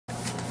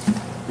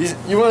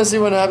You want to see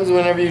what happens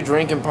whenever you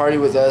drink and party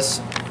with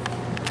us?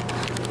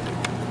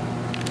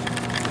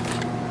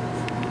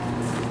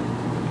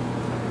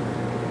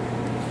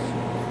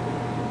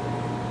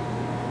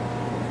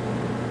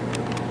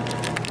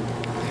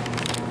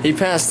 He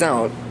passed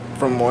out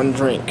from one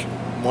drink,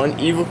 one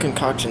evil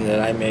concoction that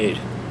I made.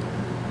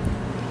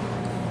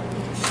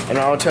 And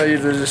I'll tell you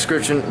the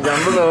description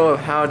down below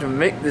of how to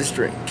make this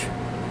drink.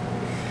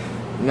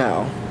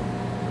 Now,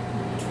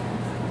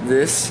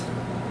 this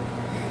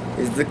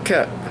is the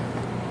cup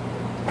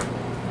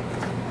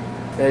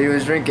that he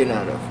was drinking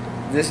out of.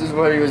 This is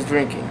what he was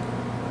drinking.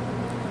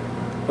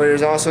 But it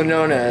is also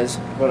known as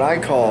what I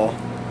call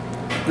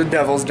the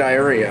Devil's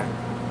Diarrhea.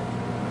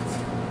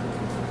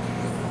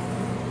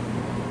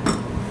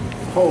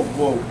 Oh,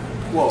 whoa,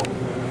 whoa,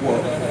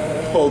 whoa.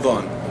 Hold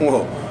on,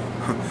 whoa.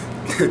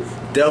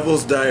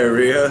 Devil's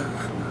Diarrhea?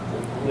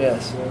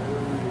 Yes.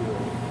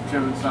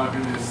 Kevin's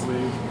talking in his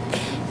sleeve.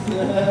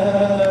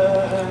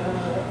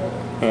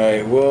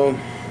 Alright, well,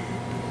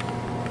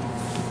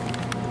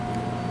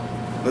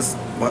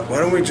 why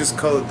don't we just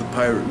call it the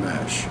Pirate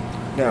Mash?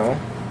 No,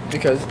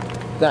 because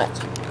that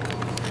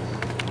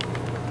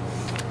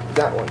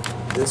one,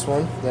 this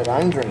one that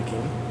I'm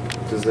drinking,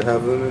 Does it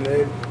have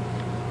lemonade?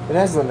 it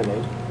has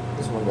lemonade.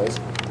 This one does.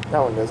 That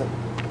one doesn't.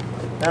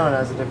 That one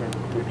has a different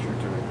picture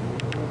to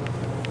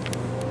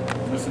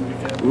it. Listen to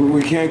Kevin.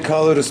 We can't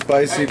call it a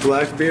spicy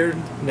Blackbeard?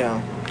 No.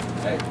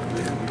 Hey,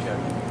 listen to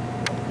Kevin.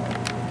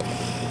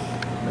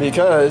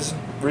 Because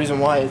the reason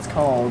why it's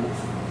called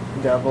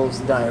Devil's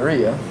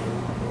Diarrhea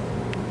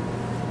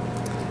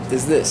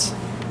is this.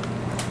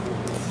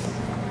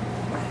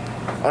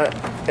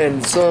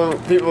 And so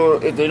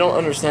people, if they don't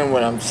understand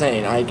what I'm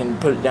saying, I can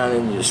put it down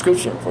in the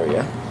description for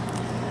you.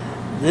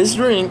 This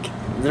drink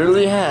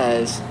literally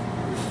has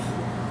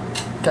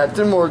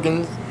Captain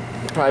Morgan's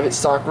Private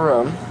Stock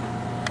Rum,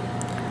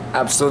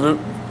 Absolute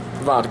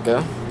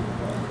Vodka,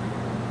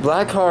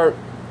 Blackheart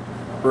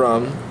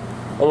Rum,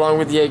 along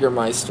with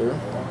Jagermeister,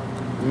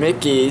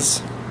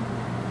 Mickey's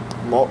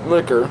malt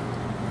liquor,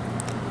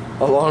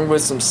 along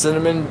with some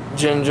cinnamon,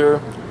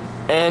 ginger,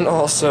 and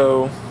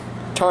also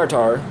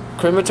tartar,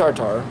 cream of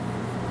tartar.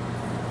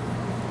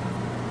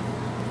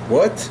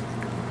 What?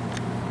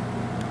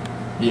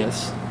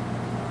 Yes.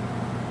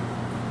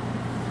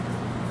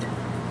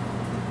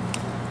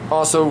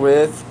 Also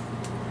with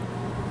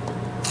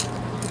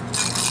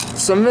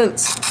some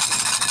mints.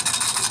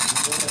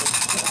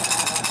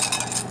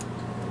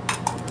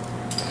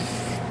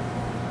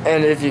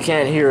 And if you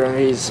can't hear him,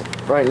 he's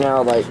right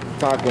now like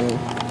talking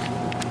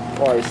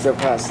while he's still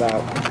passed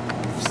out.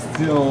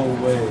 Still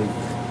awake.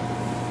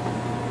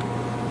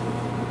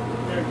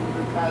 You've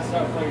been passed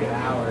out for like an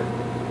hour.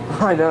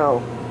 I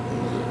know.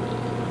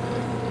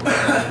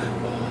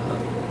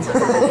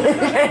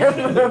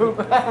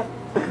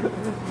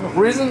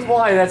 Reasons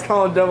why that's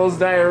called Devil's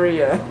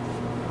Diarrhea.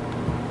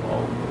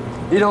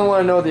 You don't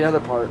want to know the other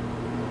part.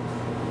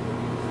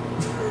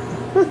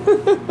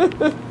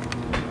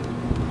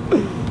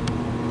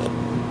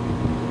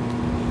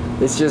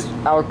 It's just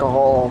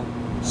alcohol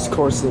just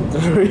coursing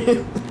through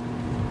you.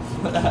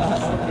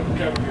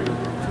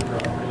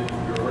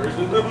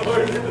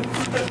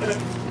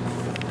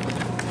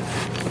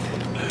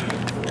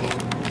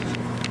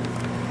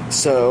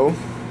 So,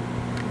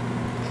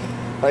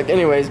 like,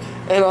 anyways,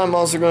 and I'm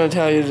also going to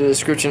tell you the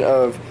description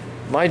of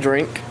my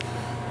drink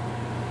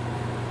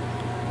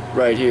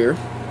right here.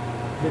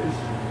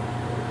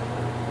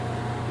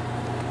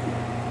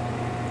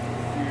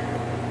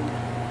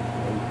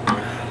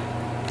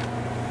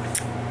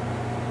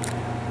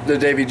 The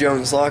Davy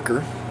Jones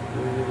locker.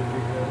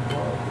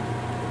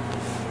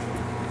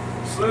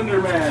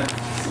 Slender Man.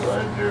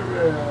 Slender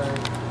Man.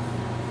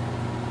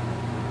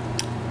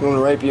 I'm going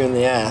to rape you in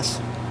the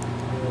ass.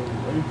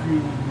 Rape you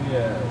in the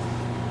ass.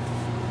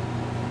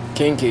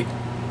 Kinky.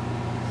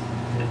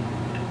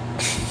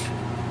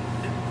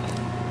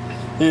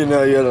 You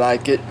know you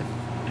like it.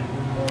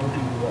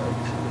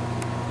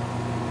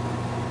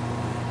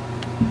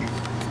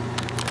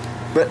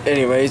 But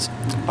anyways,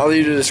 I'll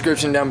leave the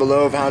description down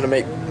below of how to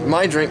make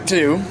my drink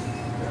too.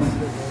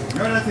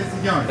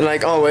 And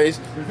like always,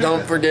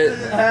 don't forget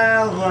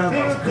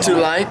to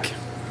like.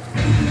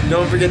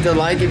 Don't forget to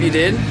like if you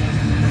did.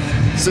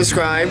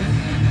 Subscribe.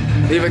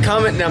 Leave a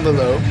comment down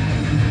below.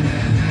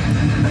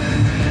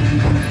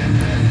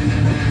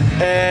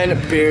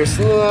 And beer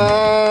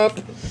slap.